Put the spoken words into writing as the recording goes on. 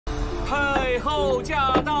太后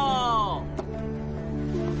驾到！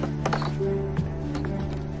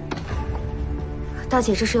大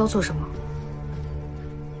姐，这是要做什么？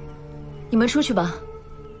你们出去吧。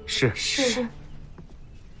是。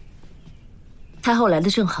太后来的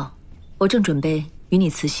正好，我正准备与你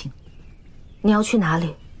辞行。你要去哪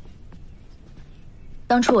里？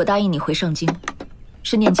当初我答应你回上京，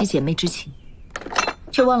是念及姐妹之情，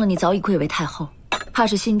却忘了你早已贵为太后，怕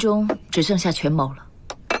是心中只剩下权谋了。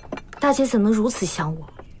大姐怎能如此想我？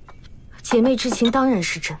姐妹之情当然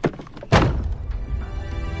是真。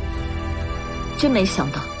真没想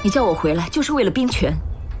到你叫我回来就是为了兵权。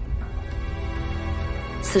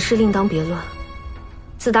此事另当别论。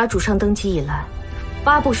自打主上登基以来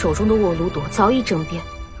，8部手中的沃卢朵早已整遍，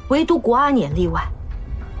唯独国阿辇例外。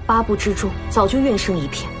8部之中早就怨声一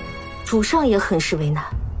片，主上也很是为难。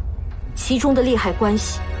其中的利害关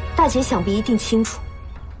系，大姐想必一定清楚。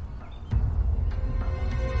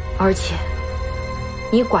而且，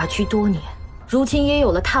你寡居多年，如今也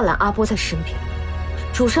有了踏懒阿波在身边，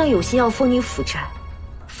主上有心要封你府宅，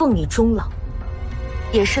奉你中郎，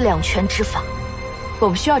也是两全之法。我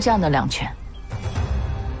不需要这样的两全。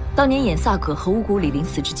当年眼萨葛和乌古里临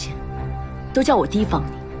死之前，都叫我提防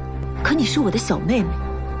你，可你是我的小妹妹，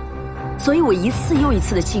所以我一次又一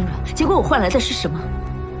次的心软，结果我换来的是什么？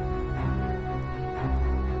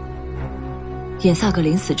眼萨葛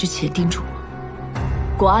临死之前叮嘱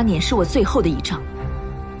我，果阿辇是我最后的倚仗，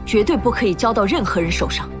绝对不可以交到任何人手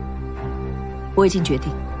上。我已经决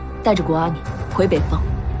定，带着果阿辇回北方，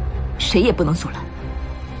谁也不能阻拦。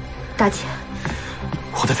大姐，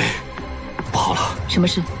皇太妃，不好了！什么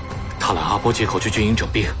事？踏懒阿波借口去军营整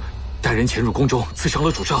兵，带人潜入宫中，刺伤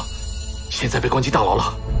了主上，现在被关进大牢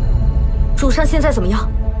了。主上现在怎么样？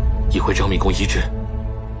已回彰敏宫医治。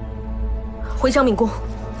回彰敏宫。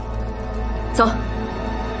走。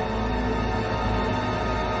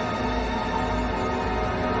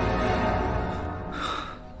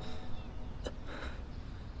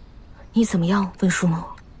你怎么样，温叔母？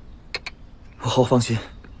母后放心，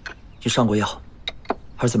已上过药，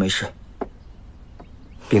儿子没事。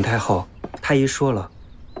禀太后，太医说了，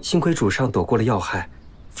幸亏主上躲过了要害，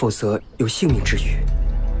否则有性命之虞。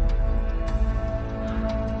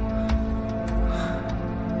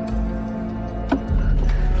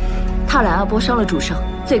踏懒阿波伤了主上，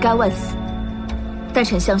罪该万死。但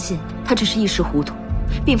臣相信他只是一时糊涂，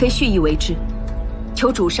并非蓄意为之。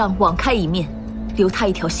求主上网开一面，留他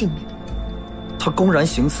一条性命。他公然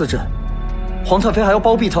行刺朕，皇太妃还要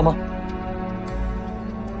包庇他吗？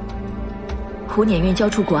胡辇愿交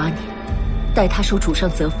出果阿辇，待他受主上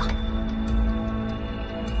责罚。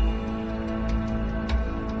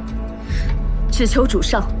只求主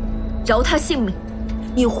上饶他性命。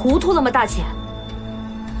你糊涂了吗，大姐？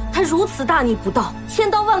他如此大逆不道，千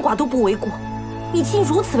刀万剐都不为过，你竟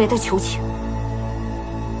如此为他求情？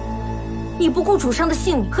你不顾主上的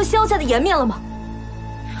性命和萧家的颜面了吗？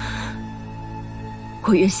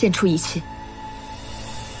我愿献出一切，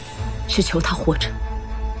只求他活着。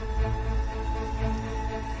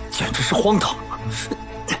简直是荒唐！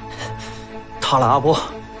踏懒阿波，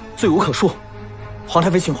罪无可恕，皇太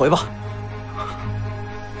妃请回吧。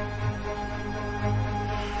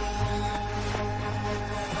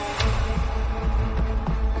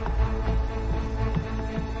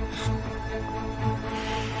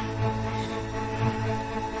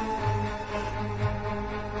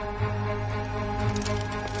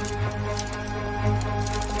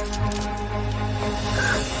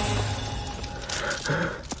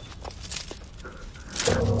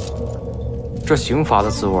这刑罚的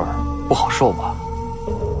滋味不好受吧？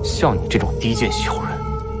像你这种低贱小人，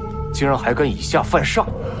竟然还敢以下犯上！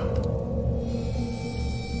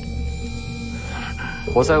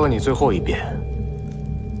我再问你最后一遍，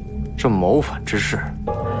这谋反之事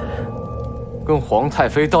跟皇太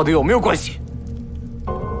妃到底有没有关系？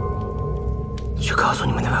去告诉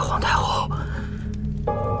你们那位皇太后，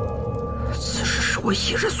此事是我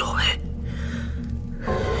一人所为，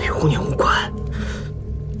与胡辇无关。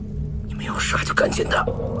要杀就赶紧的！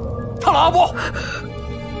踏懒阿波，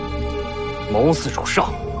谋刺主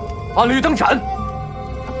上，按律登斩。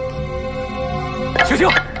醒醒！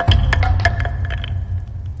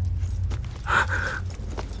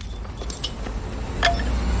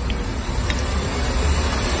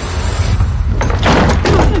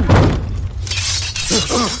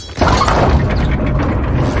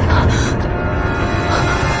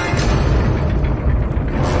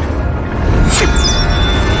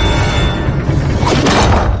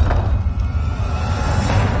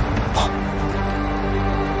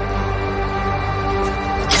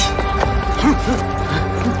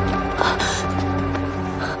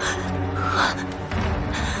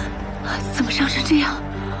么伤成这样？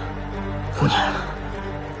姑娘，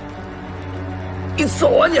你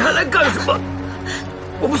走啊！你还来干什么？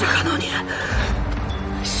我不想看到你。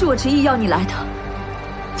是我执意要你来的，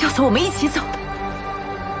要走我们一起走。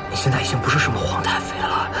你现在已经不是什么皇太妃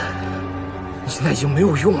了，你现在已经没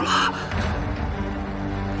有用了。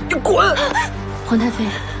你滚！皇太妃，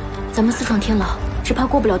咱们私闯天牢，只怕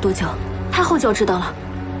过不了多久，太后就要知道了。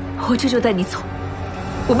我这就带你走，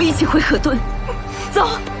我们一起回河顿。走，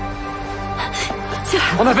起来。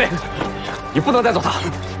皇太妃，你不能带走他。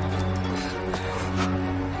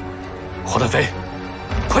皇太妃，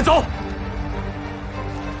快走！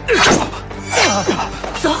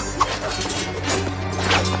走。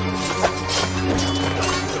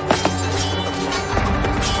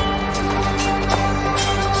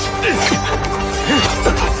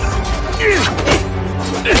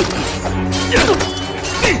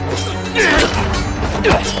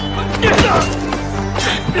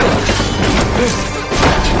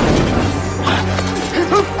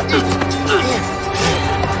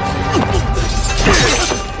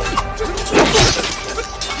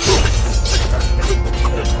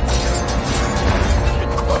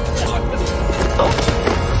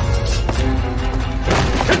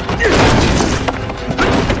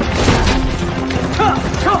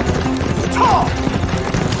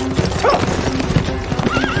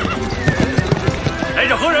来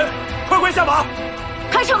者何人？快快下马！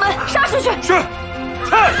开城门，杀出去！是。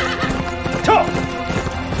菜。撤。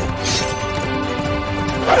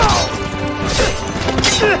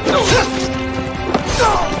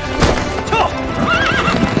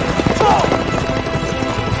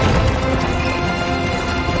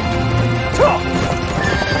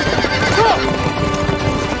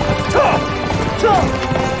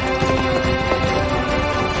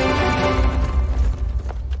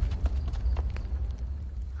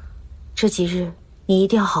这几日你一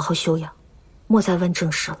定要好好休养，莫再问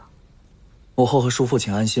政事了。母后和叔父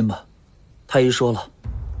请安心吧，太医说了，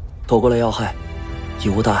躲过了要害，已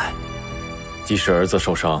无大碍。即使儿子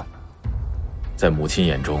受伤，在母亲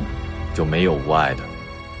眼中就没有无碍的。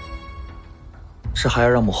是孩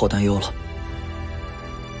儿让母后担忧了。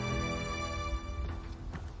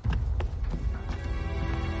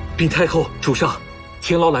禀太后，主上，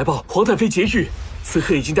天牢来报，皇太妃劫狱，刺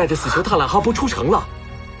客已经带着死囚踏懒哈波出城了。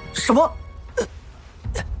什么？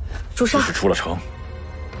主上，只是出了城，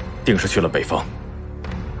定是去了北方。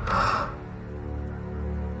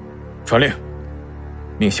传令，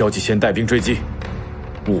命萧继先带兵追击，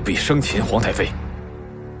务必生擒皇太妃。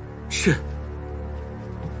是。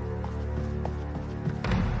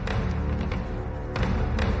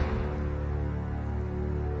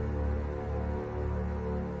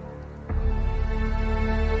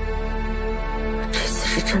这次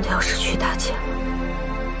是真的要失去大姐了。